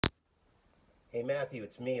Hey Matthew,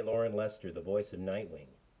 it's me, Loren Lester, the voice of Nightwing,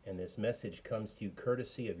 and this message comes to you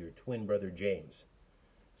courtesy of your twin brother James.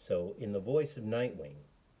 So, in the voice of Nightwing,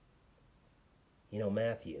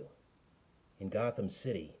 Matthew, in Gotham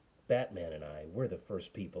City, Batman and I, we're the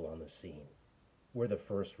first people on the scene. We're the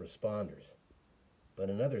first responders. But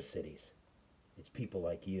in other cities, it's people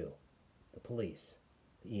like you, the police,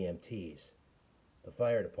 the EMTs, the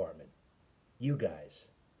fire department. You guys,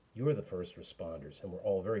 you're the first responders, and we're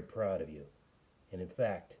all very proud of you. And in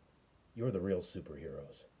fact, you're the real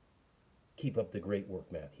superheroes. Keep up the great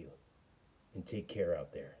work, Matthew, and take care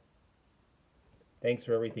out there. Thanks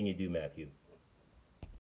for everything you do, Matthew.